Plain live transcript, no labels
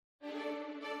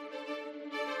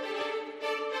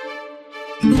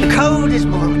The code is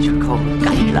more what you call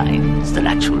guidelines than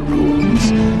actual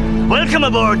rules. Welcome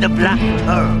aboard the Black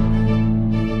Pearl.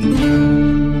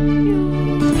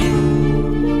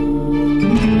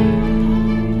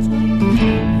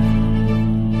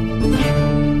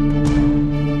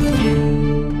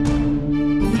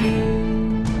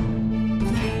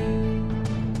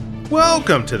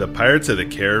 Welcome to the Pirates of the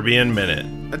Caribbean Minute,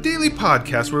 a daily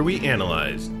podcast where we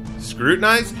analyze,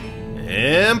 scrutinize,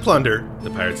 and plunder the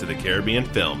Pirates of the Caribbean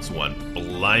films one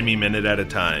blimey minute at a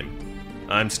time.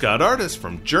 I'm Scott Artis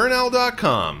from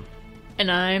Journal.com. And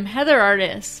I'm Heather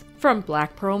Artis from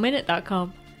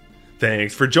BlackPearlMinute.com.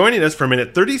 Thanks for joining us for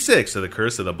minute 36 of The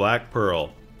Curse of the Black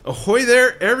Pearl. Ahoy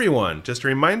there, everyone! Just a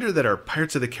reminder that our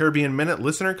Pirates of the Caribbean Minute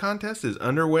listener contest is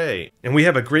underway, and we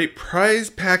have a great prize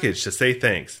package to say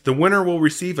thanks. The winner will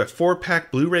receive a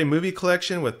 4-pack Blu-ray movie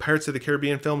collection with Pirates of the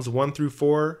Caribbean films 1 through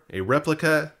 4, a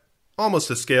replica, almost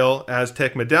to scale,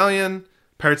 Aztec medallion,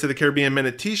 Pirates of the Caribbean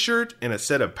Minute t-shirt, and a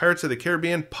set of Pirates of the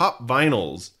Caribbean pop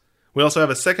vinyls. We also have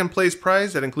a second place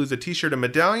prize that includes a t-shirt and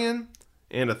medallion,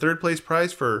 and a third place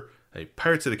prize for a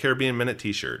Pirates of the Caribbean Minute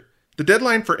t-shirt. The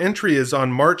deadline for entry is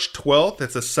on March 12th.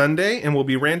 It's a Sunday, and we'll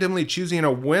be randomly choosing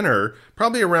a winner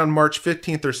probably around March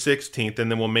 15th or 16th, and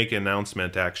then we'll make an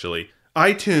announcement, actually.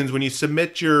 iTunes, when you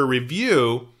submit your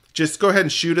review, just go ahead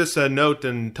and shoot us a note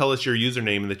and tell us your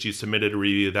username and that you submitted a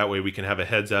review. That way we can have a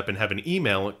heads up and have an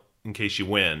email in case you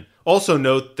win. Also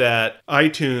note that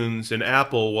iTunes and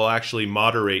Apple will actually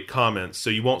moderate comments, so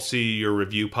you won't see your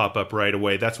review pop up right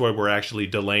away. That's why we're actually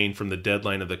delaying from the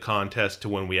deadline of the contest to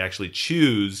when we actually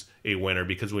choose a winner,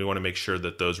 because we want to make sure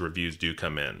that those reviews do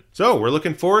come in. So we're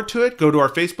looking forward to it. Go to our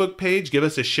Facebook page, give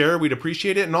us a share. We'd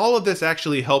appreciate it. And all of this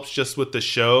actually helps just with the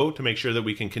show to make sure that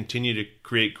we can continue to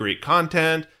create great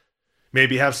content,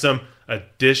 maybe have some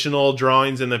additional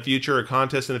drawings in the future or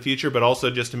contests in the future, but also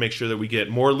just to make sure that we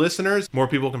get more listeners, more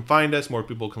people can find us, more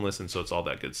people can listen. So it's all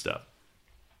that good stuff.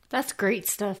 That's great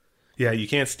stuff. Yeah, you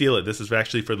can't steal it. This is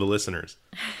actually for the listeners.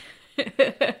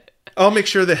 I'll make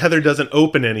sure that Heather doesn't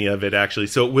open any of it, actually,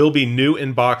 so it will be new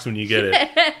in box when you get it.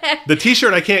 The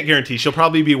t-shirt, I can't guarantee. She'll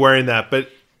probably be wearing that, but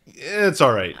it's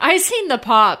all right. I've seen the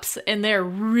pops, and they're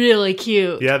really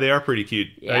cute. Yeah, they are pretty cute.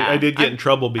 Yeah, I did get in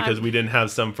trouble because we didn't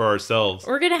have some for ourselves.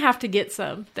 We're going to have to get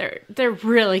some. They're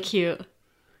really cute.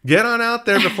 Get on out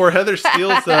there before Heather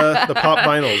steals the pop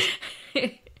vinyls.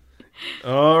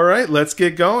 All right, let's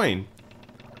get going.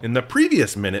 In the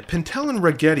previous minute, Pintel and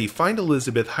Ragetti find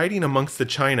Elizabeth hiding amongst the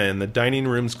china in the dining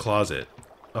room's closet.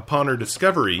 Upon her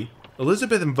discovery,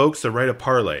 Elizabeth invokes the right of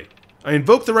parley. I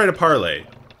invoke the right of parley.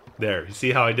 There, you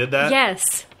see how I did that?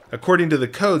 Yes. According to the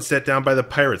code set down by the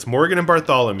pirates, Morgan and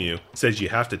Bartholomew says you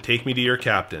have to take me to your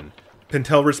captain.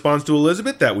 Pintel responds to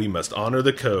Elizabeth that we must honor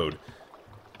the code.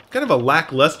 Kind of a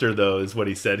lackluster, though, is what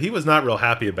he said. He was not real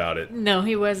happy about it. No,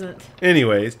 he wasn't.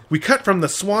 Anyways, we cut from the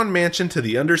Swan Mansion to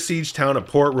the under siege town of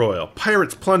Port Royal.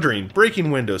 Pirates plundering,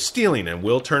 breaking windows, stealing, and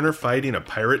Will Turner fighting a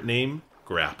pirate named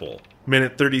Grapple.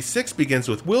 Minute 36 begins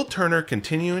with Will Turner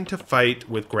continuing to fight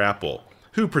with Grapple,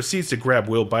 who proceeds to grab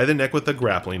Will by the neck with a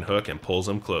grappling hook and pulls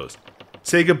him close.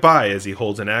 Say goodbye as he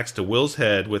holds an axe to Will's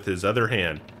head with his other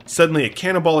hand. Suddenly, a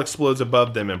cannonball explodes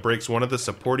above them and breaks one of the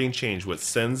supporting chains, which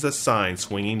sends a sign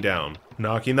swinging down,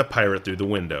 knocking the pirate through the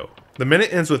window. The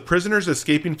minute ends with prisoners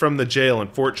escaping from the jail in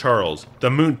Fort Charles, the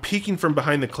moon peeking from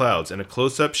behind the clouds, and a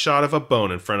close-up shot of a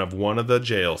bone in front of one of the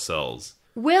jail cells.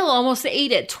 Will almost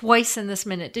ate it twice in this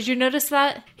minute. Did you notice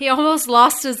that? He almost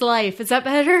lost his life. Is that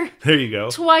better? There you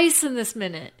go. Twice in this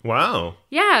minute. Wow.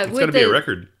 Yeah. It's got to be a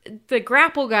record. The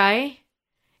Grapple guy,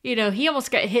 he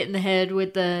almost got hit in the head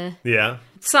with the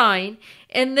sign.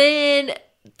 And then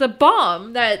the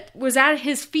bomb that was at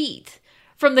his feet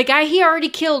from the guy he already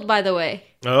killed, by the way.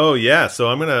 Oh, yeah. So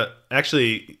I'm going to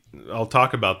I'll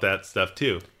talk about that stuff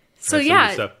too. So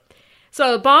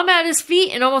So a bomb at his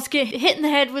feet and almost get hit in the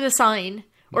head with a sign.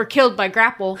 Or killed by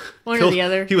Grapple. One or the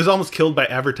other. He was almost killed by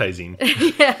advertising.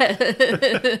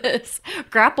 Yes.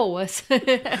 Grapple was.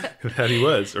 That he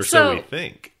was, or so we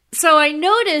think. So I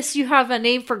noticed you have a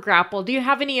name for Grapple. Do you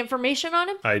have any information on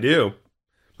him? I do.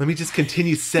 Let me just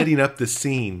continue setting up the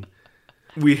scene.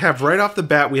 We have right off the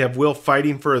bat, we have Will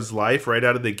fighting for his life right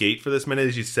out of the gate for this minute,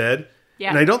 as you said. Yeah.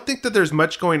 And I don't think that there's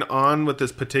much going on with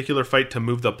this particular fight to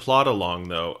move the plot along,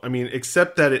 though. I mean,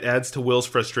 except that it adds to Will's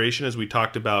frustration, as we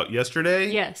talked about yesterday.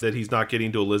 Yes. That he's not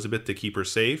getting to Elizabeth to keep her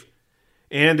safe.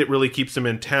 And it really keeps him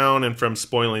in town and from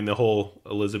spoiling the whole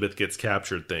Elizabeth gets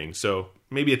captured thing. So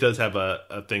maybe it does have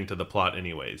a thing to the plot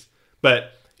anyways.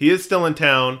 But he is still in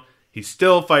town. He's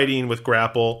still fighting with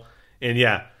Grapple. And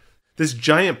yeah, this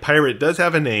giant pirate does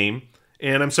have a name.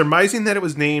 And I'm surmising that it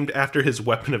was named after his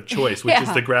weapon of choice, which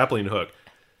is the grappling hook.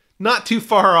 not too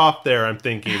far off there, I'm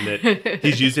thinking that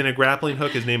he's using a grappling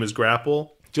hook. His name is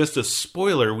Grapple. Just a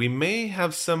spoiler, we may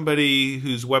have somebody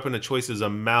whose weapon of choice is a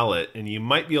mallet, and you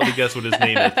might be able to guess what his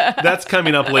name is. That's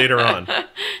coming up later on.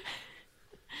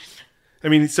 I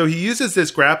mean, so he uses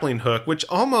this grappling hook, which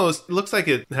almost looks like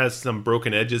it has some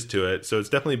broken edges to it, so it's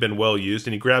definitely been well used,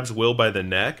 and he grabs Will by the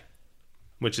neck,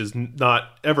 which is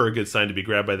not ever a good sign to be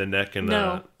grabbed by the neck in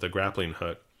the grappling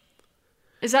hook.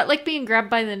 Is that like being grabbed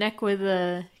by the neck with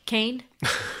a cane?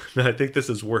 No, I think this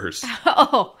is worse.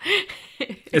 Oh.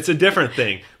 It's a different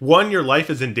thing. One, your life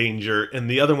is in danger, and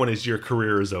the other one is your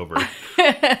career is over.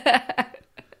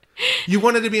 You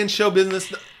wanted to be in show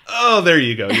business? Oh, there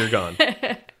you go. You're gone.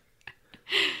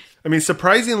 I mean,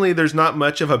 surprisingly, there's not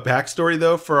much of a backstory,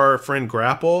 though, for our friend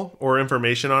Grapple or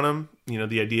information on him. You know,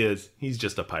 the idea is he's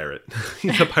just a pirate.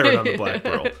 He's a pirate on the Black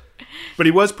Pearl. But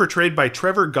he was portrayed by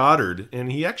Trevor Goddard,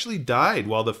 and he actually died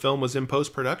while the film was in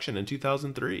post-production in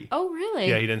 2003. Oh, really?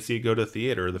 Yeah, he didn't see it go to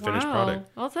theater, the finished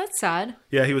product. Well, that's sad.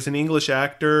 Yeah, he was an English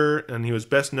actor, and he was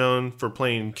best known for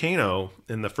playing Kano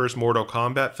in the first Mortal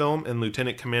Kombat film and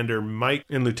Lieutenant Commander Mick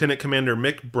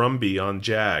Brumby on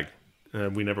Jag.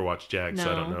 We never watched Jag,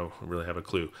 so I don't know. I really have a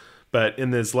clue. But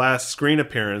in his last screen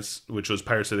appearance, which was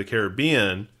Pirates of the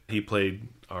Caribbean, he played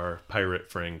our pirate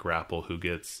friend Grapple, who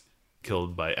gets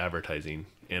killed by advertising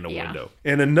and a window.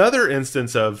 And another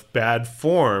instance of bad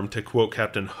form, to quote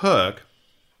Captain Hook,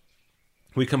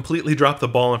 we completely dropped the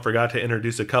ball and forgot to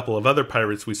introduce a couple of other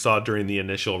pirates we saw during the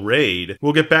initial raid.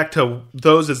 We'll get back to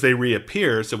those as they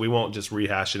reappear, so we won't just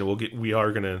rehash it. We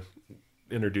are going to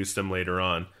introduce them later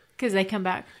on. Because they come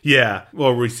back. Yeah.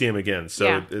 Well, we see him again.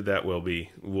 So that will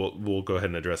be... We'll go ahead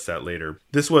and address that later.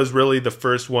 This was really the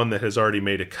first one that has already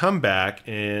made a comeback,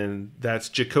 and that's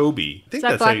Jacoby. I think is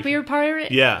that Blackbeard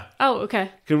pirate? Yeah. Oh, okay.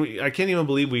 I can't even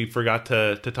believe we forgot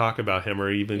to talk about him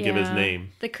or even give his name.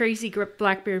 The crazy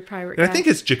Blackbeard pirate guy. I think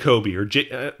it's Jacoby, or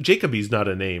Jacoby's not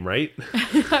a name, right?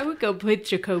 I would go with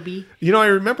Jacoby. You know, I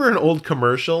remember an old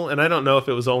commercial, and I don't know if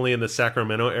it was only in the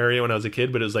Sacramento area when I was a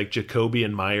kid, but it was like Jacoby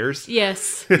and Myers.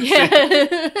 Yes.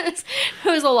 Yes. It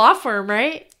was a law firm,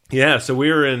 right? Yeah, so we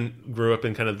grew up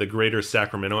in kind of the greater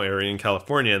Sacramento area in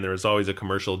California, and there was always a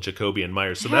commercial Jacoby and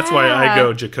Myers. So that's why I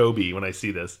go Jacoby when I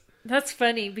see this. That's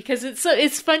funny because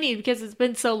it's funny because it's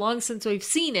been so long since we've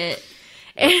seen it.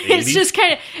 And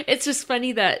it's just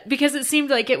funny that because it seemed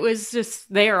like it was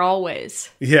just there always.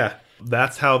 Yeah.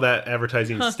 That's how that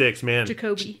advertising sticks, man.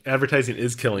 Jacoby. Advertising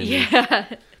is killing me.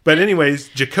 Yeah. But anyways,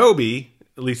 Jacoby,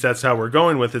 at least that's how we're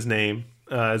going with his name,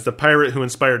 is the pirate who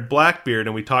inspired Blackbeard,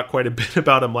 and we talked quite a bit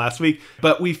about him last week,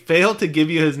 but we failed to give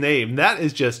you his name. That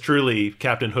is just truly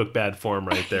Captain Hook bad form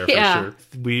right there, for sure.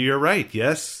 We are right.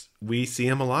 Yes, we see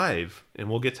him alive, and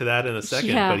we'll get to that in a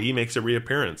second, but he makes a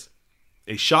reappearance.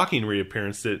 A shocking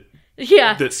reappearance that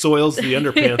soils the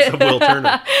underpants of Will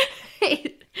Turner.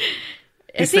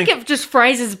 I think it just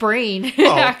fries his brain,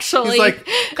 actually. He's like,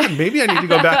 God, maybe I need to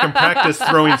go back and practice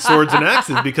throwing swords and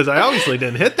axes because I obviously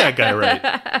didn't hit that guy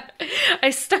right. I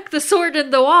stuck the sword in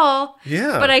the wall,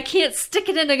 but I can't stick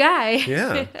it in a guy.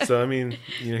 Yeah, so I mean,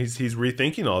 you know, he's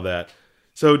rethinking all that.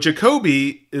 So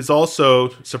Jacoby is also,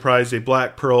 surprised, a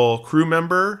Black Pearl crew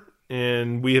member,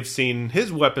 and we have seen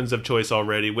his weapons of choice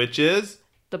already, which is...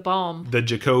 the bomb. The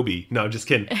Jacoby. No, just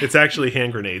kidding. It's actually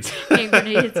hand grenades. Hand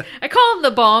grenades. I call them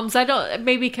the bombs. I don't.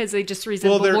 Maybe because they just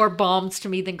resemble more bombs to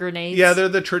me than grenades. Yeah,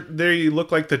 they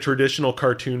look like the traditional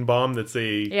cartoon bomb. That's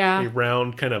a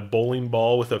round kind of bowling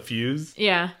ball with a fuse.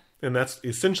 Yeah. And that's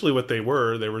essentially what they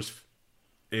were. There was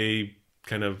a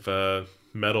kind of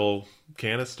metal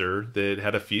canister that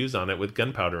had a fuse on it with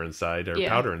gunpowder inside or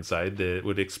powder inside that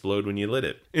would explode when you lit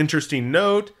it. Interesting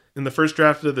note. In the first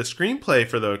draft of the screenplay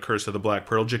for The Curse of the Black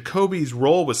Pearl, Jacoby's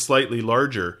role was slightly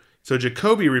larger. So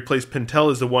Jacoby replaced Pintel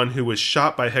as the one who was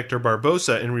shot by Hector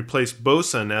Barbosa and replaced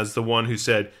Bosun as the one who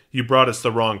said, "You brought us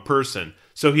the wrong person."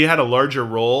 So he had a larger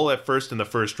role at first in the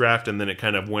first draft, and then it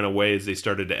kind of went away as they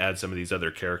started to add some of these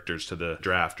other characters to the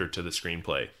draft or to the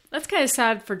screenplay. That's kind of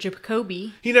sad for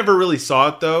Jacoby. He never really saw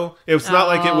it, though. It was not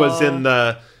like it was in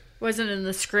the... wasn't in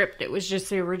the script. It was just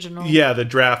the original. Yeah, the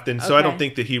draft. And so I don't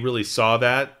think that he really saw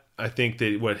that. I think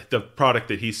that the product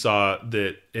that he saw,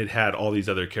 that it had all these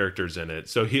other characters in it.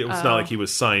 So it was not like he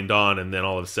was signed on and then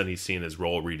all of a sudden he's seeing his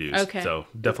role reduced. Okay. So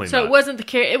definitely not. So it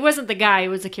wasn't the guy, it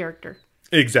was the character.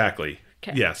 Exactly.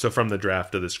 Okay. Yeah, so from the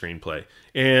draft of the screenplay.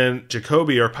 And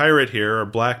Jacoby, our pirate here, our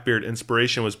Blackbeard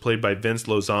inspiration, was played by Vince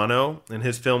Lozano, and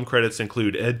his film credits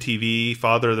include Ed TV,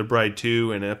 Father of the Bride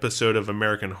 2, an episode of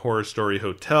American Horror Story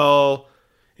Hotel,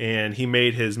 and he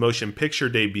made his motion picture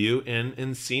debut in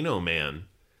Encino Man.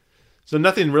 So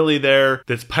nothing really there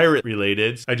that's pirate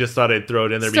related. I just thought I'd throw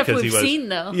it in there Stuff because he was seen,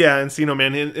 though. Yeah, Encino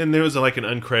Man, and there was like an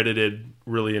uncredited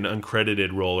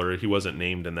role, or he wasn't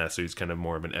named in that, so he's kind of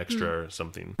more of an extra or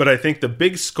something. But I think the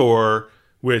big score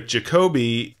with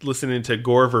Jacoby, listening to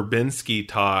Gore Verbinski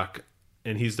talk,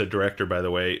 and he's the director, by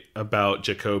the way, about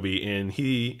Jacoby, and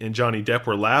he and Johnny Depp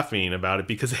were laughing about it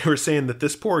because they were saying that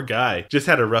this poor guy just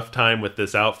had a rough time with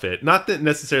this outfit. Not that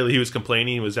necessarily he was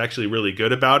complaining, he was actually really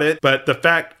good about it, but the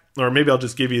fact, or maybe I'll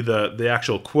just give you the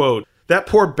actual quote, that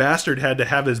poor bastard had to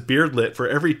have his beard lit for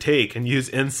every take and use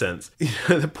incense.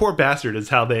 The poor bastard is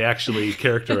how they actually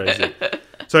characterize it.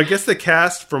 So I guess the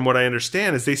cast, from what I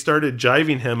understand, is they started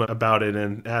jiving him about it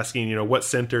and asking, what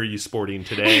scent are you sporting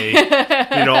today?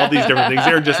 All these different things.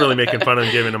 They were just really making fun of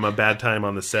him, giving him a bad time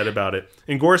on the set about it.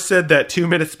 And Gore said that 2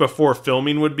 minutes before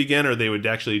filming would begin, or they would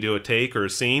actually do a take or a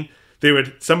scene,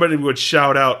 somebody would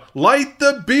shout out, "Light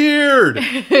the beard!"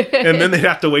 And then they'd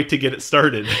have to wait to get it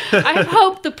started. I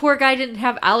hope the poor guy didn't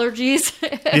have allergies.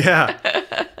 Yeah.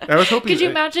 I was hoping. Could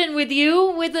you imagine with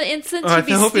the incense? I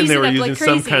was hoping they were using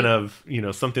some kind of,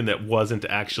 something that wasn't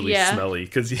actually smelly.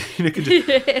 Because, this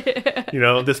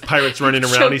pirate's running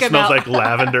around. He smells like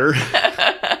lavender.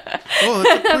 Oh,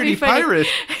 that's a pretty pirate.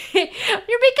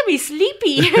 You're making me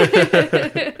sleepy.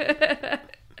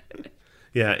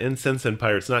 Yeah, incense and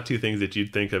pirates, not two things that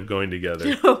you'd think of going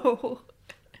together. No.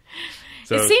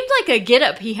 So, it seemed like a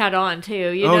get-up he had on,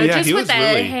 too. Just with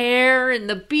that hair and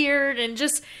the beard, and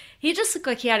he just looked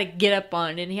like he had a get-up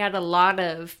on, and he had a lot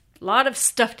of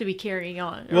stuff to be carrying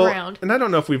on around. And I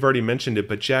don't know if we've already mentioned it,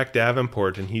 but Jack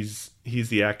Davenport, and he's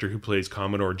the actor who plays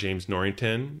Commodore James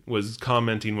Norrington, was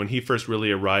commenting when he first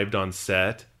really arrived on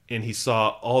set, and he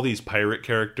saw all these pirate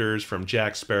characters, from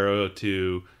Jack Sparrow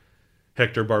to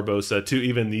Hector Barbosa to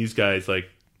even these guys like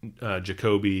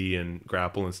Jacoby and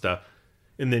Grapple and stuff.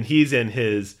 And then he's in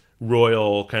his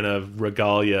royal kind of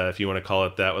regalia, if you want to call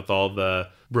it that, with all the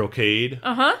brocade.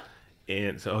 Uh-huh.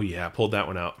 And so, pulled that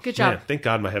one out. Good job. Man, thank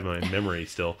God I have my memory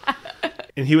still.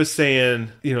 And he was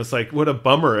saying, it's like, what a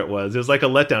bummer it was. It was like a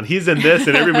letdown. He's in this,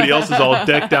 and everybody else is all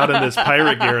decked out in this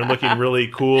pirate gear and looking really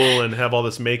cool and have all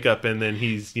this makeup. And then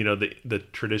he's, the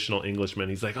traditional Englishman.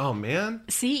 He's like, oh, man.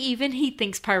 See, even he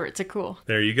thinks pirates are cool.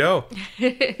 There you go.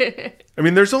 I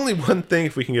mean, there's only one thing,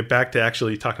 if we can get back to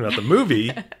actually talking about the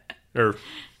movie. Or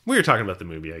we were talking about the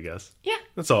movie, I guess. Yeah.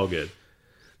 That's all good.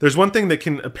 There's one thing that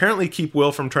can apparently keep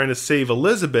Will from trying to save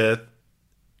Elizabeth,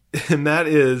 and that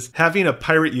is having a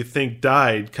pirate you think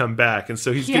died come back. And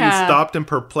so he's getting stopped and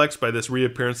perplexed by this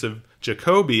reappearance of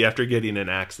Jacoby after getting an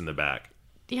axe in the back.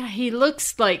 Yeah, he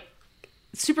looks like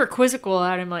super quizzical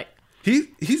at him, like...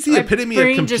 He's the epitome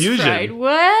of confusion.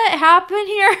 What happened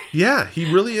here? Yeah,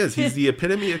 he really is. He's the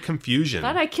epitome of confusion.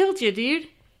 Thought I killed you, dude.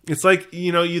 It's like,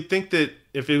 you'd think that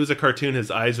if it was a cartoon,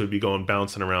 his eyes would be going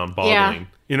bouncing around, boggling.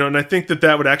 Yeah. And I think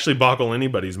that would actually boggle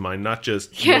anybody's mind, not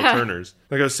just Will Turner's.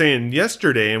 Like I was saying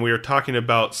yesterday, and we were talking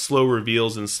about slow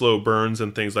reveals and slow burns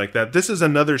and things like that. This is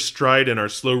another stride in our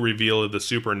slow reveal of the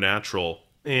supernatural.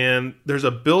 And there's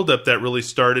a buildup that really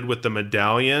started with the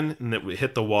medallion, and it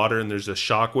hit the water, and there's a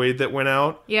shockwave that went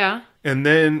out. Yeah. And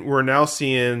then we're now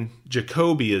seeing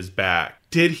Jacoby is back.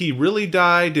 Did he really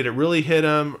die? Did it really hit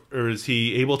him? Or is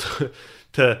he able to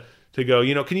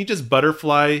go, can you just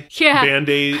butterfly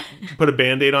Band-Aid, put a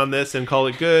Band-Aid on this and call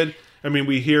it good? I mean,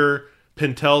 we hear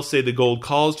Pintel say the gold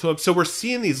calls to him. So we're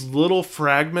seeing these little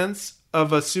fragments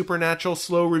of a supernatural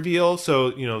slow reveal.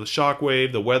 So, the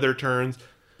shockwave, the weather turns.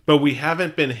 But we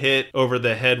haven't been hit over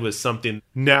the head with something.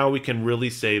 Now we can really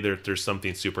say that there's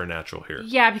something supernatural here.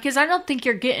 Yeah, because I don't think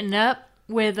you're getting up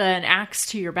with an axe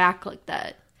to your back like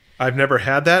that. I've never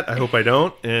had that. I hope I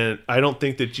don't. And I don't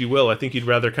think that you will. I think you'd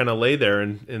rather kind of lay there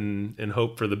and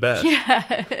hope for the best.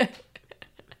 Yeah.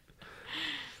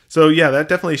 So, that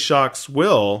definitely shocks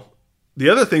Will. The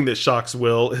other thing that shocks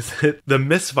Will is the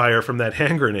misfire from that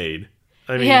hand grenade.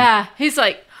 I mean, he's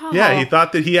like, oh. Yeah, he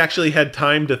thought that he actually had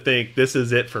time to think, this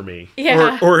is it for me.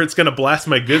 Yeah. Or it's going to blast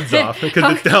my goods off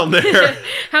because it's down there.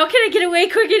 How can I get away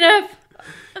quick enough?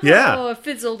 Yeah. Oh, it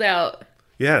fizzled out.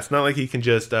 Yeah, it's not like he can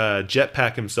just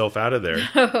jetpack himself out of there.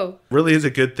 No. Really is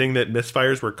a good thing that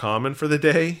misfires were common for the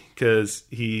day, because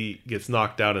he gets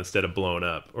knocked out instead of blown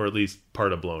up, or at least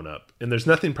part of blown up. And there's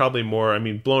nothing probably more,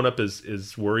 blown up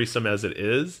is worrisome as it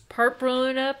is. Part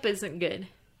blown up isn't good.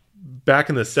 Back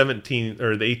in the 17th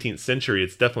or the 18th century,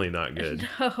 it's definitely not good.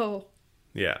 No.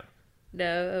 Yeah.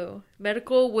 No.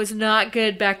 Medical was not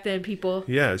good back then, people.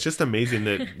 Yeah, it's just amazing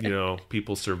that,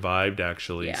 people survived,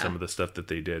 actually, some of the stuff that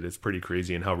they did. It's pretty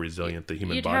crazy, and how resilient the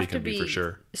human body can be, for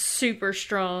sure. Super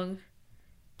strong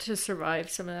to survive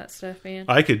some of that stuff, man.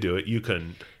 I could do it. You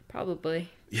couldn't. Probably.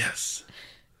 Yes.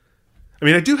 I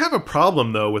mean, I do have a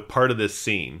problem, though, with part of this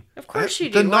scene. Of course you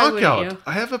do. The knockout.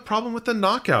 I have a problem with the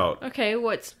knockout. Okay,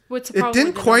 what's the problem? It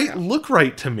didn't quite look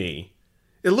right to me.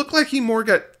 It looked like he more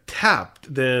got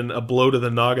tapped than a blow to the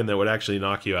noggin that would actually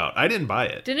knock you out. I didn't buy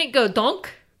it. Didn't it go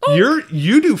donk? You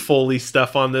do Foley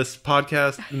stuff on this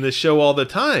podcast and this show all the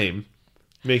time.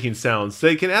 Making sounds.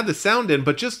 They can add the sound in,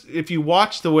 but just if you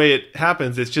watch the way it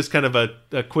happens, it's just kind of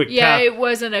a quick tap. Yeah, it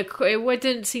wasn't it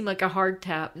didn't seem like a hard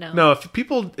tap, no. No, if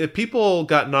people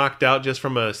got knocked out just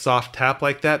from a soft tap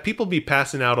like that, people be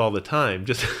passing out all the time,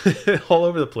 just all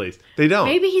over the place. They don't.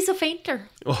 Maybe he's a fainter.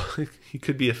 Oh, he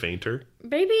could be a fainter.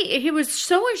 Maybe he was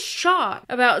so in shock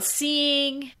about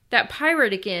seeing that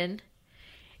pirate again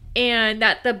and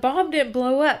that the bomb didn't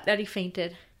blow up that he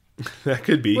fainted. That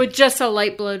could be. With just a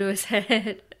light blow to his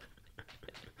head.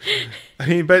 I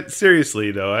mean, but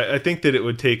seriously, though, I think that it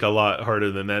would take a lot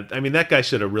harder than that. I mean, that guy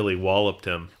should have really walloped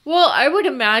him. Well, I would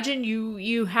imagine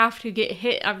you have to get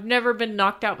hit. I've never been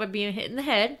knocked out by being hit in the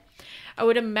head. I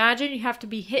would imagine you have to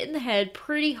be hit in the head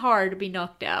pretty hard to be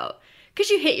knocked out.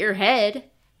 Because you hit your head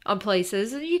on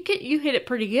places, and you hit it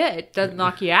pretty good. It doesn't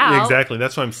knock you out. Exactly.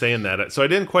 That's why I'm saying that. So I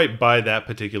didn't quite buy that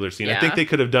particular scene. Yeah. I think they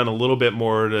could have done a little bit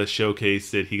more to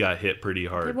showcase that he got hit pretty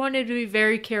hard. They wanted to be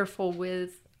very careful with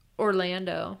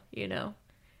Orlando,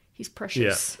 He's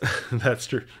precious. Yeah, that's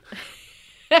true.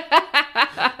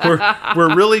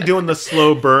 we're really doing the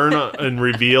slow burn and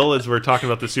reveal as we're talking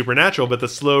about the supernatural, but the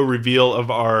slow reveal of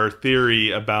our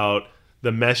theory about the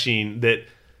meshing that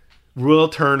Will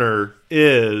Turner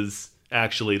is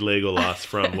actually Legolas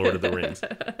from Lord of the Rings.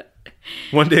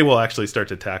 One day we'll actually start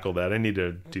to tackle that. I need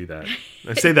to do that.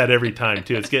 I say that every time,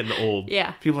 too. It's getting old.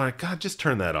 Yeah. People are like, God, just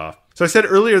turn that off. So I said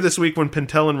earlier this week when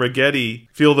Pentel and Ragetti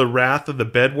feel the wrath of the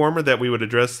bed warmer that we would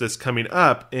address this coming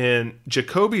up, and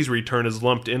Jacoby's return is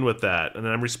lumped in with that. And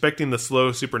I'm respecting the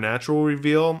slow supernatural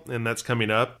reveal, and that's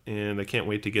coming up. And I can't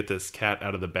wait to get this cat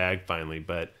out of the bag finally,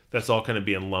 but that's all kind of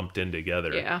being lumped in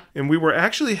together. Yeah. And we were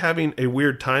actually having a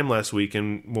weird time last week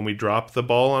and when we dropped the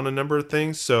ball on a number of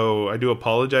things. So I do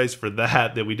apologize for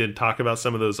that we didn't talk about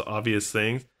some of those obvious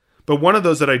things. But one of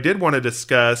those that I did want to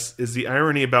discuss is the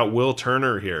irony about Will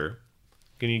Turner here.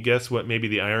 Can you guess what maybe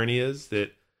the irony is?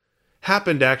 That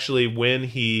happened actually when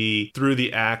he threw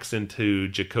the axe into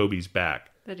Jacoby's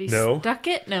back. That he stuck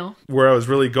it? No. Where I was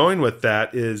really going with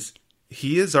that is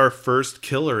he is our first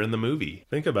killer in the movie.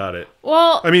 Think about it.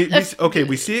 Well, I mean,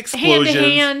 we see explosions.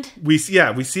 Hand to hand.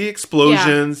 We see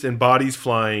explosions and bodies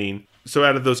flying. So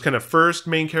out of those kind of first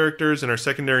main characters and our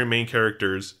secondary main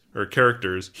characters,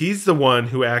 he's the one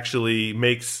who actually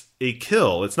makes a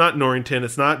kill. It's not Norrington,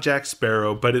 it's not Jack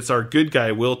Sparrow, but it's our good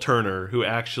guy, Will Turner, who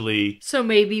actually... So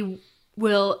maybe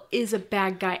Will is a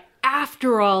bad guy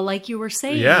after all, like you were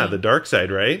saying. Yeah, the dark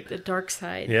side, right? The dark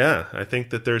side. Yeah, I think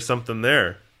that there's something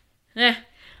there.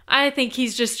 I think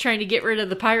he's just trying to get rid of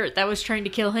the pirate that was trying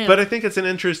to kill him. But I think it's an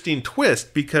interesting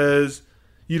twist because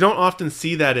you don't often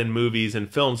see that in movies and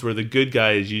films where the good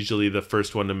guy is usually the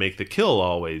first one to make the kill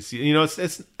always.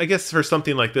 It's I guess for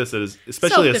something like this, it is,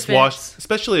 especially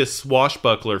a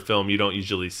swashbuckler film, you don't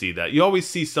usually see that. You always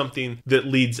see something that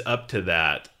leads up to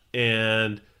that.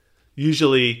 And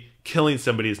usually killing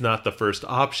somebody is not the first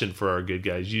option for our good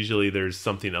guys. Usually there's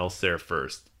something else there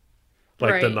first.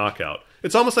 Like the knockout.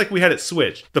 It's almost like we had it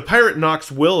switched. The pirate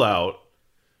knocks Will out,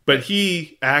 but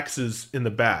he axes in the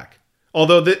back.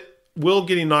 Although Will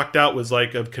getting knocked out was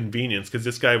like of convenience because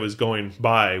this guy was going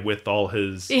by with all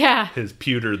his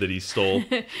pewter that he stole.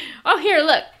 Oh, here,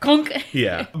 look. Conk.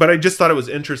 Yeah. But I just thought it was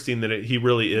interesting that he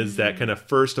really is that kind of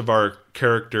first of our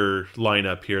character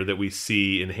lineup here that we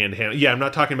see in hand-to-hand. Yeah, I'm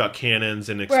not talking about cannons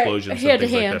and explosions and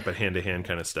things like that, but hand-to-hand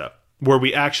kind of stuff. Where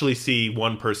we actually see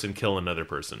one person kill another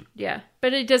person. Yeah,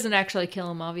 but it doesn't actually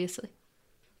kill him, obviously.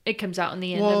 It comes out in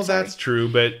the end. Well, that's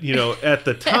true, but, at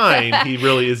the time, he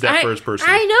really is that first person.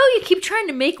 I know, you keep trying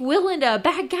to make Will into a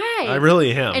bad guy. I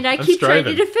really am. And I'm keep trying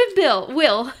to defend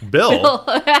Will. Bill?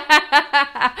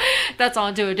 That's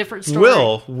on to a different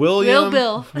story. William,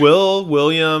 Bill.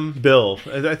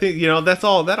 I think,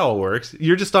 that all works.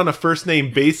 You're just on a first name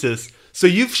basis. So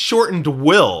you've shortened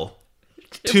Will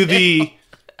to the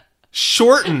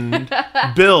shortened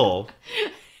Bill.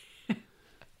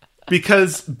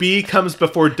 Because B comes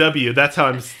before W. That's how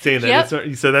I'm saying that.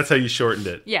 Yep. So that's how you shortened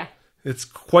it. Yeah. It's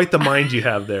quite the mind you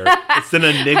have there. It's an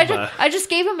enigma. I just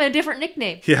gave him a different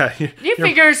nickname. Yeah. You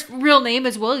figure his real name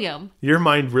is William. Your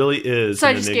mind really is so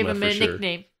an I just enigma gave him a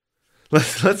nickname.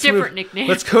 Let's nickname.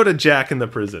 Let's go to Jack in the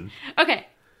prison. Okay.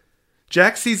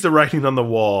 Jack sees the writing on the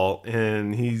wall,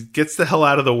 and he gets the hell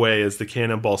out of the way as the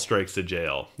cannonball strikes the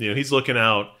jail. He's looking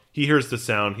out. he hears the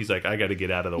sound. He's like, I got to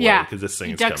get out of the way because this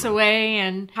thing is coming. He ducks away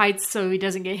and hides so he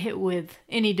doesn't get hit with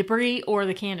any debris or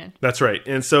the cannon. That's right.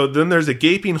 And so then there's a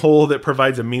gaping hole that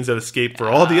provides a means of escape for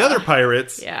all the other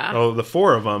pirates. Yeah. Oh, the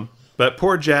 4 of them. But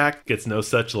poor Jack gets no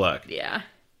such luck. Yeah.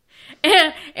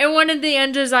 And one of the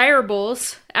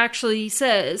undesirables actually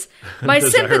says, my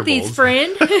sympathies,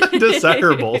 friend.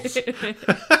 Undesirables.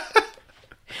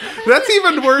 That's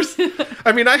even worse.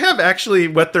 I mean, I have actually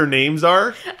what their names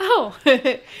are. Oh.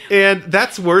 And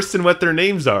that's worse than what their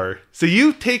names are. So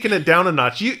you've taken it down a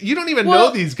notch. You don't even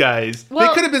know these guys. They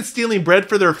could have been stealing bread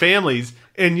for their families,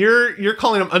 and you're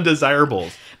calling them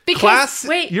undesirables. Because,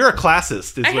 you're a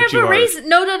classist, is what you are. I have a reason.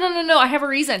 No. I have a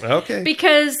reason. Okay.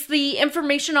 Because the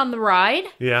information on the ride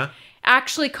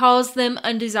actually calls them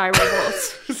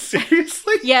undesirables.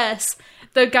 Seriously? Yes.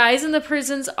 The guys in the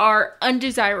prisons are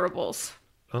undesirables.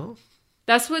 Oh.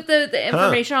 That's what the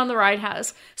information on the ride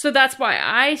has. So that's why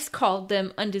I called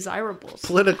them undesirables.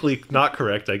 Politically not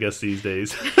correct, I guess, these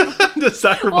days.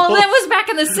 Undesirables. Well, that was back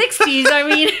in the 60s. I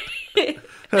mean...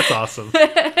 That's awesome.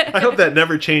 I hope that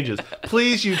never changes.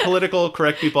 Please, you political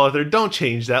correct people out there, don't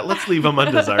change that. Let's leave them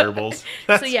undesirables.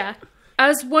 So yeah,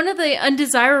 as one of the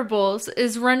undesirables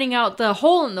is running out the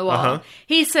hole in the wall,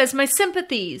 he says, my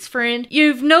sympathies, friend.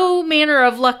 You've no manner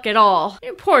of luck at all.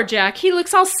 And poor Jack, he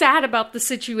looks all sad about the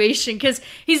situation because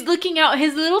he's looking out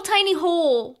his little tiny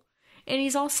hole and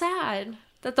he's all sad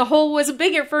that the hole was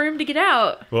bigger for him to get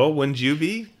out. Well, wouldn't you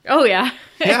be? Oh, yeah.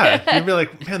 Yeah, you'd be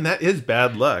like, man, that is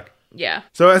bad luck. Yeah.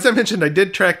 So as I mentioned, I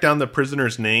did track down the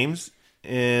prisoners' names.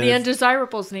 And the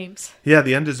undesirables' names. Yeah,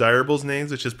 the undesirables'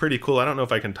 names, which is pretty cool. I don't know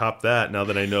if I can top that now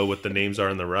that I know what the names are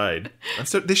in the ride.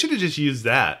 So they should have just used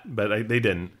that, but they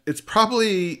didn't. It's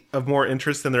probably of more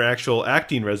interest than their actual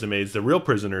acting resumes, the real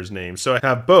prisoners' names. So I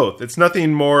have both. It's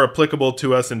nothing more applicable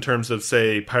to us in terms of,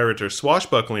 say, pirate or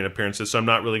swashbuckling appearances, so I'm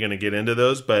not really going to get into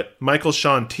those. But Michael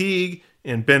Sean Teague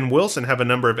and Ben Wilson have a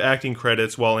number of acting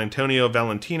credits, while Antonio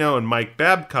Valentino and Mike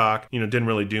Babcock, didn't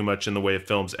really do much in the way of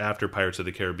films after Pirates of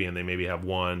the Caribbean. They maybe have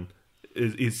one.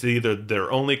 It's either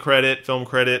their only film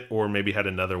credit, or maybe had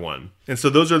another one. And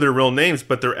so those are their real names,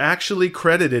 but they're actually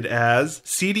credited as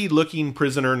seedy-looking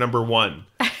prisoner number 1.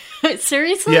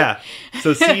 Seriously? Yeah.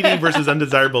 So seedy versus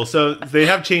undesirable. So they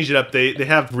have changed it up. They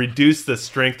have reduced the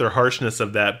strength or harshness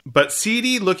of that. But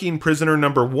seedy looking prisoner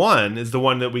number 1 is the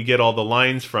one that we get all the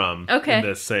lines from in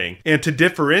this thing. And to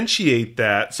differentiate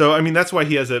that, so I mean, that's why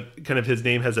he has his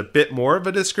name has a bit more of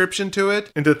a description to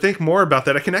it. And to think more about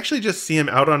that, I can actually just see him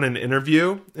out on an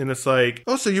interview and it's like,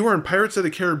 oh, so you were in Pirates of the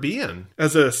Caribbean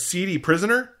as a seedy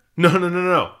prisoner?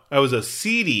 No. I was a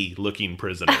seedy-looking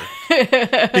prisoner.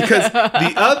 Because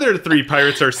the other 3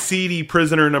 pirates are seedy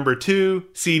prisoner number 2,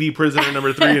 seedy prisoner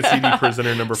number 3, and seedy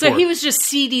prisoner number 4. So he was just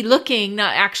seedy-looking,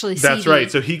 not actually seedy. That's right.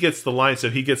 So he gets the line. So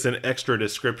he gets an extra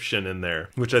description in there,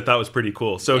 which I thought was pretty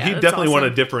cool. So he definitely want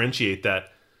to differentiate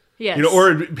that. Yes.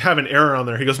 Or have an error on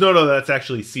there. He goes, no, that's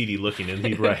actually seedy-looking, and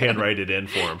he'd handwrite it in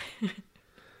for him.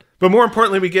 But more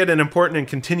importantly, we get an important and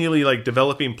continually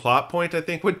developing plot point, I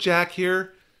think, with Jack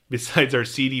here. Besides our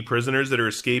seedy prisoners that are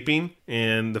escaping,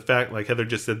 and the fact, like Heather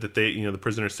just said, that the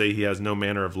prisoners say he has no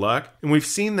manner of luck. And we've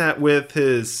seen that with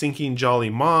his sinking Jolly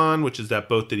Mon, which is that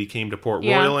boat that he came to Port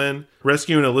Royal in,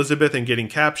 rescuing Elizabeth and getting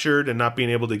captured and not being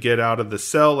able to get out of the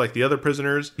cell like the other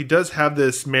prisoners. He does have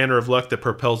this manner of luck that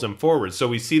propels him forward. So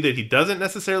we see that he doesn't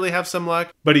necessarily have some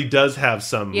luck, but he does have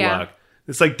some luck.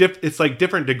 It's like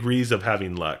different degrees of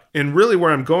having luck. And really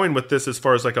where I'm going with this as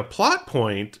far as a plot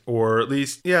point, or at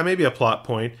least, maybe a plot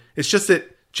point, it's just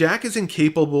that Jack is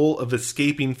incapable of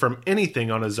escaping from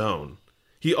anything on his own.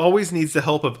 He always needs the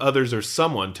help of others or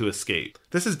someone to escape.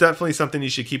 This is definitely something you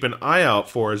should keep an eye out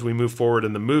for as we move forward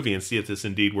in the movie and see if this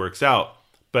indeed works out.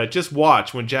 But just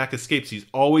watch, when Jack escapes, he's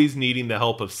always needing the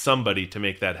help of somebody to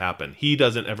make that happen. He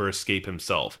doesn't ever escape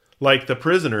himself. Like the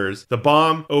prisoners, the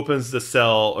bomb opens the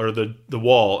cell or the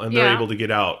wall and they're able to get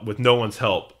out with no one's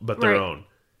help but their own.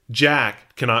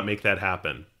 Jack cannot make that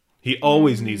happen. He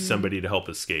always needs somebody to help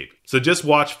escape. So just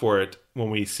watch for it when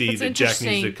we see that Jack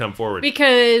needs to come forward.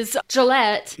 Because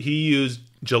Gillette... He used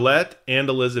Gillette and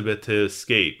Elizabeth to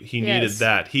escape. He needed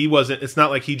that. It's not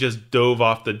like he just dove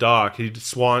off the dock. He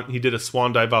did a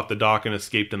swan dive off the dock and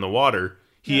escaped in the water.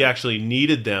 He actually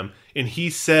needed them. And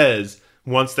he says...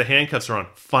 Once the handcuffs are on,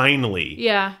 finally,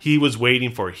 he was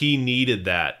waiting for it. He needed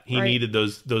that. He needed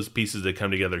those pieces to come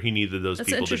together. He needed those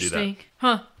people to do that.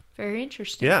 Huh. Very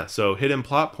interesting. Yeah, so hidden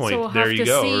plot point. So there you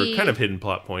go. Or kind of hidden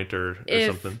plot point or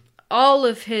something. All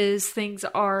of his things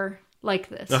are like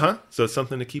this. So it's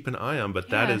something to keep an eye on. But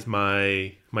that is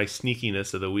my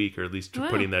sneakiness of the week, or at least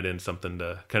putting that in something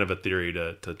to kind of a theory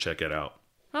to check it out.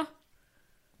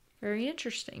 Very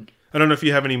interesting. I don't know if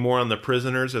you have any more on the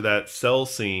prisoners or that cell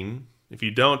scene. If you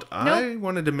don't, Nope. I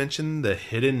wanted to mention the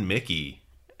hidden Mickey.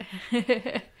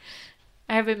 I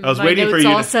have it in I was my waiting notes for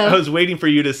you. also. I was waiting for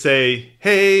you to say,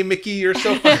 "Hey, Mickey, you're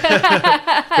so fun,"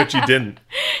 but you didn't.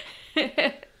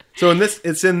 So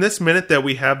it's in this minute that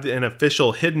we have an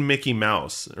official hidden Mickey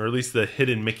Mouse, or at least the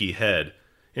hidden Mickey head,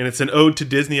 and it's an ode to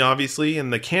Disney, obviously.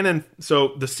 And the canon. So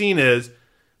the scene is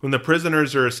when the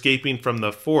prisoners are escaping from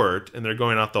the fort and they're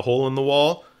going out the hole in the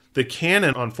wall. The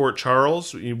cannon on Fort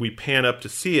Charles, we pan up to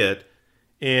see it,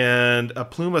 and a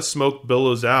plume of smoke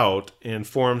billows out and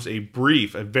forms a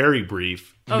very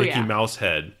brief Mickey Mouse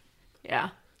head.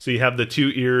 Yeah. So you have the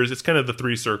two ears. It's kind of the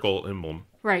three-circle emblem.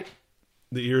 Right.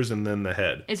 The ears and then the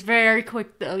head. It's very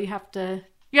quick, though. You have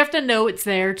to know it's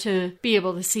there to be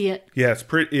able to see it. Yeah, it's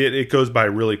pretty. It goes by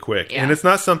really quick, and it's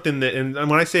not something that. And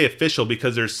when I say official,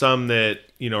 because there's some that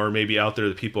are maybe out there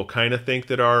that people kind of think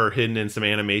that are hidden in some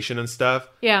animation and stuff.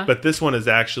 Yeah. But this one is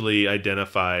actually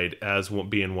identified as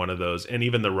being one of those, and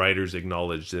even the writers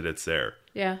acknowledge that it's there.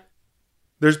 Yeah.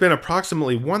 There's been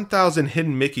approximately 1,000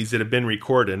 hidden Mickeys that have been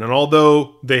recorded, and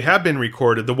although they have been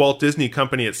recorded, the Walt Disney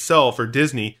Company itself, or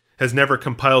Disney, has never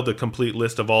compiled a complete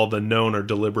list of all the known or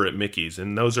deliberate Mickeys,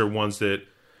 and those are ones that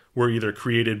were either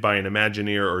created by an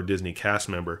Imagineer or Disney cast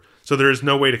member. So there is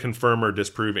no way to confirm or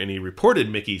disprove any reported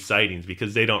Mickey sightings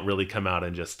because they don't really come out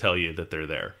and just tell you that they're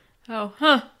there. Oh,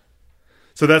 huh.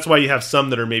 So that's why you have some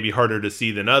that are maybe harder to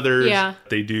see than others. Yeah.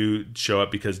 They do show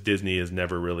up because Disney has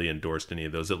never really endorsed any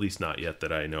of those, at least not yet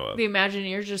that I know of. The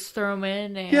Imagineers just throw them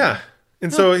in. And... Yeah.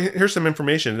 And so here's some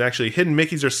information. Actually, hidden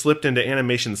Mickeys are slipped into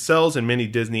animation cells in many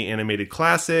Disney animated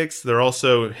classics. They're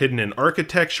also hidden in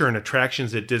architecture and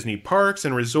attractions at Disney parks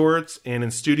and resorts, and in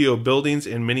studio buildings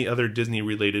and many other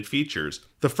Disney-related features.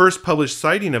 The first published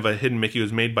sighting of a hidden Mickey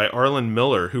was made by Arlen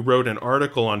Miller, who wrote an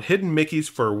article on hidden Mickeys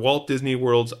for Walt Disney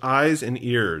World's Eyes and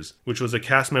Ears, which was a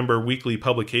cast member weekly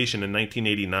publication in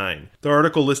 1989. The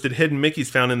article listed hidden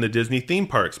Mickeys found in the Disney theme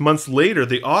parks. Months later,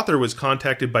 the author was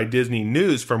contacted by Disney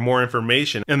News for more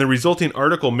information, and the resulting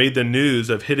article made the news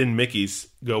of hidden Mickeys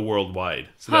go worldwide.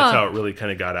 So that's how it really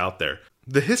kind of got out there.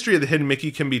 The history of the hidden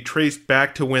Mickey can be traced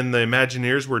back to when the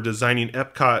Imagineers were designing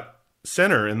Epcot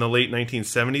Center in the late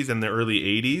 1970s and the early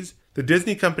 80s. The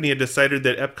Disney company had decided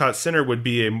that Epcot Center would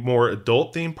be a more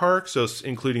adult theme park, so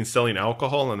including selling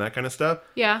alcohol and that kind of stuff.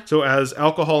 Yeah. So as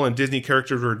alcohol and Disney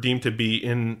characters were deemed to be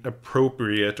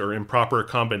inappropriate or improper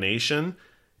combination,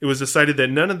 it was decided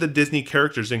that none of the Disney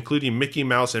characters, including Mickey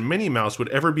Mouse and Minnie Mouse, would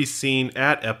ever be seen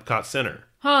at Epcot Center.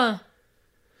 Huh.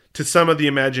 To some of the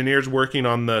Imagineers working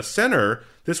on the center,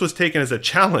 this was taken as a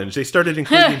challenge. They started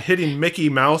including hidden Mickey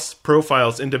Mouse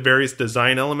profiles into various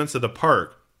design elements of the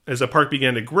park. As the park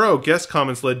began to grow, guest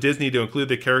comments led Disney to include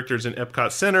the characters in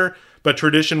Epcot Center, but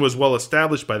tradition was well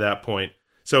established by that point.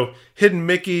 So hidden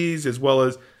Mickeys, as well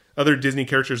as other Disney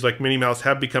characters like Minnie Mouse,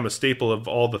 have become a staple of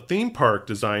all the theme park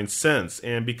designs since.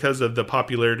 And because of the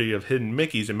popularity of hidden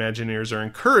Mickeys, Imagineers are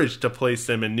encouraged to place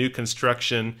them in new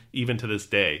construction even to this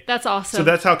day. That's awesome. So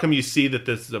that's how come you see that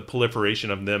this is a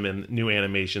proliferation of them in new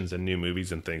animations and new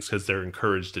movies and things, because they're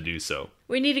encouraged to do so.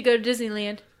 We need to go to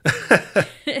Disneyland.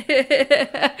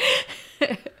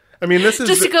 I mean, this is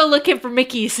just to go looking for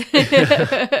Mickeys.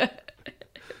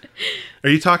 Are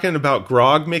you talking about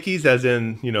grog Mickeys, as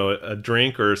in, a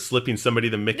drink, or slipping somebody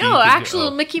the Mickey? No,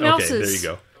 actual Mickey Mouses. Okay, there you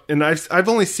go. And I've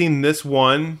only seen this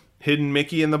one hidden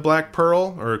Mickey in the Black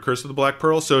Pearl, or Curse of the Black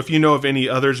Pearl. So if you know of any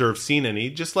others or have seen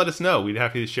any, just let us know. We'd be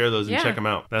happy to share those and check them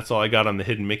out. That's all I got on the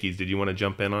hidden Mickeys. Did you want to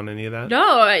jump in on any of that?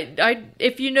 No, I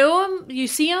if you know them, you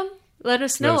see them, let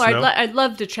us know. I'd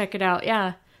love to check it out.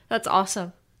 Yeah, that's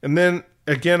awesome. And then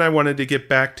again, I wanted to get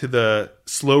back to the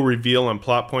slow reveal and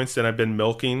plot points that I've been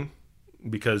milking,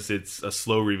 because it's a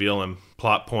slow reveal and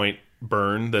plot point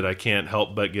burn that I can't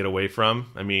help but get away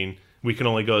from. I mean, we can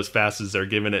only go as fast as they're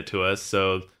giving it to us,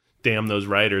 so damn those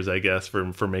writers, I guess,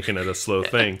 for making it a slow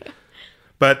thing.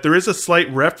 But there is a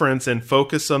slight reference and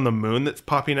focus on the moon that's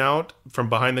popping out from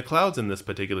behind the clouds in this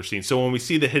particular scene. So when we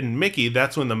see the hidden Mickey,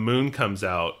 that's when the moon comes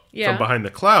out from behind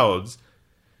the clouds.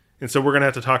 And so we're going to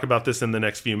have to talk about this in the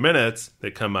next few minutes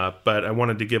that come up, but I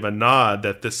wanted to give a nod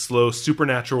that this slow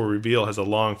supernatural reveal has a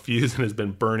long fuse and has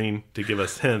been burning to give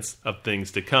us hints of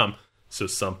things to come. So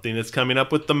something is coming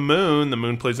up with the moon. The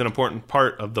moon plays an important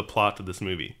part of the plot of this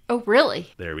movie. Oh,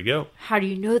 really? There we go. How do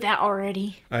you know that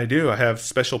already? I do. I have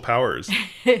special powers.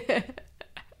 I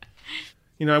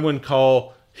wouldn't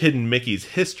call hidden Mickey's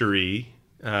history,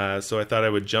 so I thought I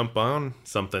would jump on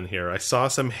something here. I saw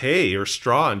some hay or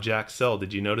straw in Jack's cell.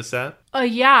 Did you notice that?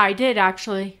 Yeah, I did,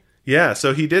 actually. Yeah,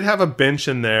 so he did have a bench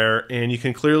in there, and you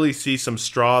can clearly see some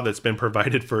straw that's been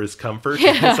provided for his comfort.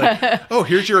 Yeah. It's like, oh,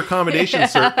 here's your accommodation,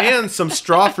 sir, and some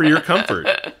straw for your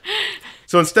comfort.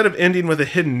 So instead of ending with a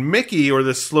hidden Mickey or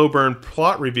this slow burn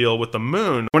plot reveal with the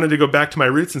moon, I wanted to go back to my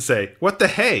roots and say, what the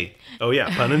hey? Oh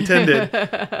yeah, pun intended.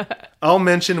 I'll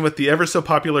mention with the ever so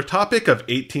popular topic of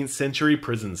 18th century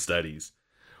prison studies.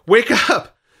 Wake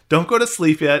up! Don't go to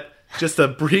sleep yet. Just a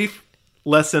brief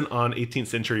lesson on 18th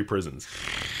century prisons.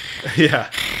 Yeah.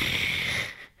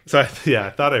 So, I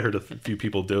thought I heard a few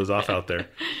people doze off out there.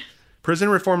 Prison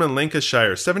reform in Lancashire,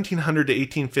 1700 to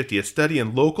 1850, a study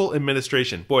in local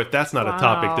administration. Boy, if that's not a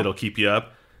topic that'll keep you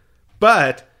up.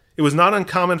 But it was not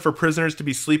uncommon for prisoners to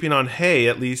be sleeping on hay,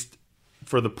 at least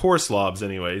for the poor slobs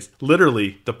anyways.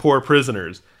 Literally, the poor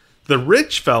prisoners. The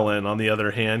rich felon, on the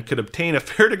other hand, could obtain a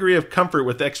fair degree of comfort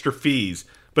with extra fees.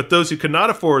 But those who could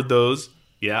not afford those,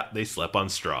 yeah, they slept on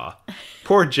straw.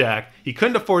 Poor Jack. He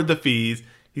couldn't afford the fees.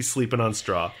 He's sleeping on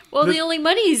straw. Well, the only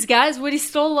money he's got is what he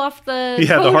stole off the the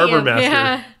podium. harbor master.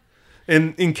 Yeah.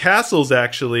 And in castles,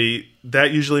 actually,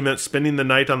 that usually meant spending the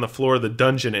night on the floor of the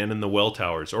dungeon and in the well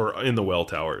towers, or in the well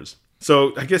towers.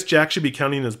 So I guess Jack should be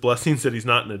counting his blessings that he's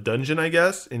not in a dungeon, I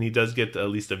guess. And he does get at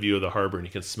least a view of the harbor, and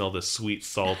he can smell the sweet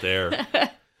salt air.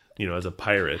 As a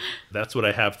pirate. That's what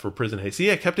I have for prison hay.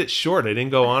 See, I kept it short. I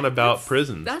didn't go on about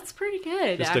prisons. That's pretty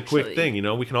good, Just a quick thing,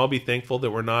 we can all be thankful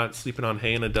that we're not sleeping on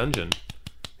hay in a dungeon.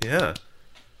 Yeah.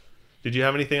 Did you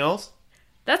have anything else?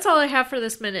 That's all I have for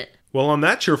this minute. Well, on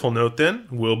that cheerful note then,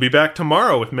 we'll be back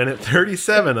tomorrow with minute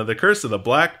 37 of The Curse of the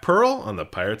Black Pearl on the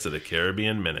Pirates of the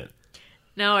Caribbean Minute.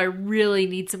 Now I really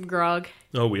need some grog.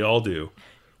 Oh, we all do.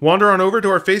 Wander on over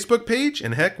to our Facebook page,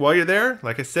 and heck, while you're there,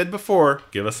 like I said before,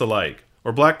 give us a like.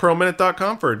 Or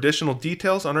blackpearlminute.com for additional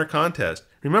details on our contest.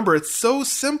 Remember, it's so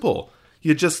simple.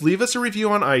 You just leave us a review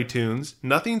on iTunes.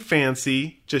 Nothing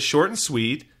fancy, just short and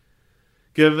sweet.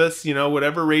 Give us,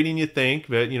 whatever rating you think.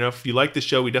 But, if you like the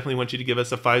show, we definitely want you to give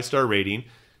us a 5-star rating.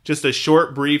 Just a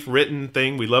short, brief, written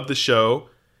thing. We love the show.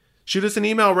 Shoot us an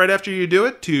email right after you do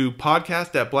it to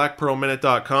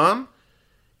podcast@blackpearlminute.com.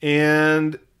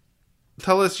 And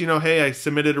tell us, hey, I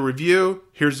submitted a review.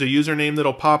 Here's the username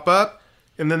that'll pop up.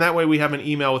 And then that way we have an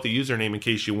email with a username in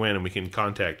case you win and we can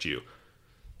contact you.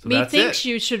 So Methinks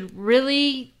you should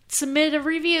really submit a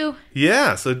review.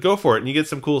 Yeah, so go for it and you get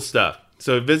some cool stuff.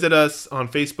 So visit us on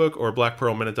Facebook or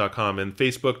blackpearlminute.com and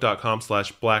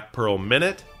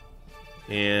facebook.com/blackpearlminute.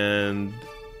 And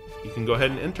you can go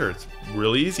ahead and enter. It's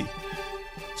really easy.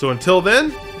 So until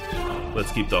then,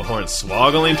 let's keep the horn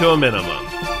swoggling to a minimum.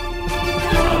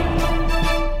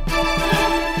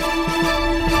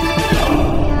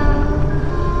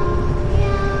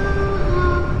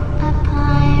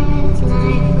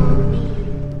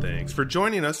 For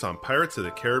joining us on Pirates of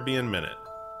the Caribbean Minute.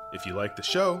 If you like the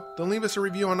show, then leave us a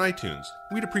review on iTunes.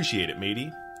 We'd appreciate it,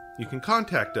 matey. You can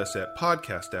contact us at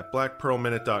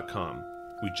podcast@blackpearlminute.com.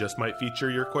 We just might feature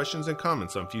your questions and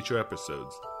comments on future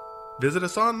episodes. Visit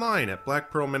us online at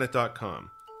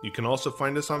blackpearlminute.com. You can also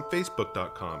find us on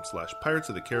facebook.com/Pirates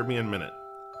of the Caribbean Minute,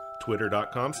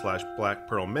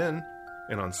 twitter.com/blackpearlmen,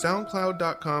 and on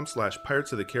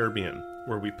soundcloud.com/Pirates of the Caribbean,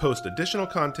 where we post additional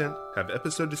content, have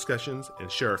episode discussions,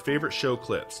 and share our favorite show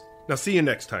clips. Now see you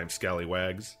next time,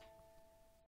 scallywags.